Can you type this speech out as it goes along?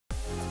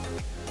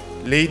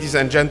Ladies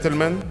and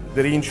gentlemen,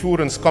 the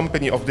Reinsurance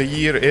Company of the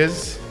Year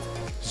is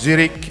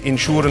Zurich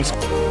Insurance.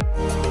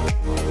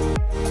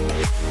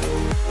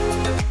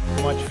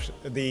 Much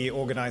the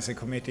organizing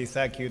committee,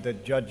 thank you the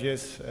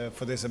judges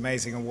for this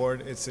amazing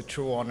award. It's a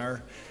true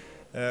honor.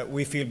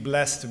 We feel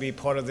blessed to be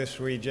part of this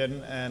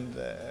region, and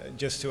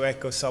just to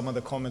echo some of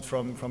the comments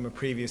from a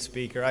previous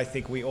speaker, I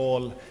think we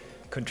all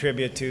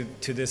contribute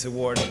to this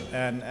award,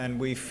 and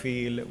we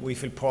feel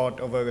part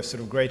of a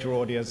sort of greater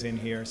audience in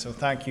here. So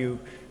thank you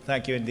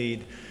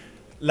indeed.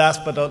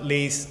 Last but not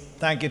least,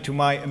 thank you to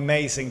my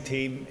amazing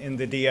team in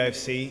the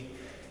DIFC.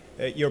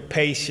 Your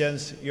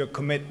patience, your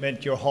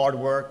commitment, your hard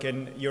work,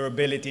 and your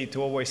ability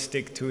to always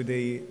stick to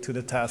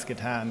the task at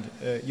hand.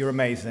 You're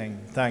amazing.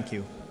 Thank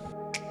you.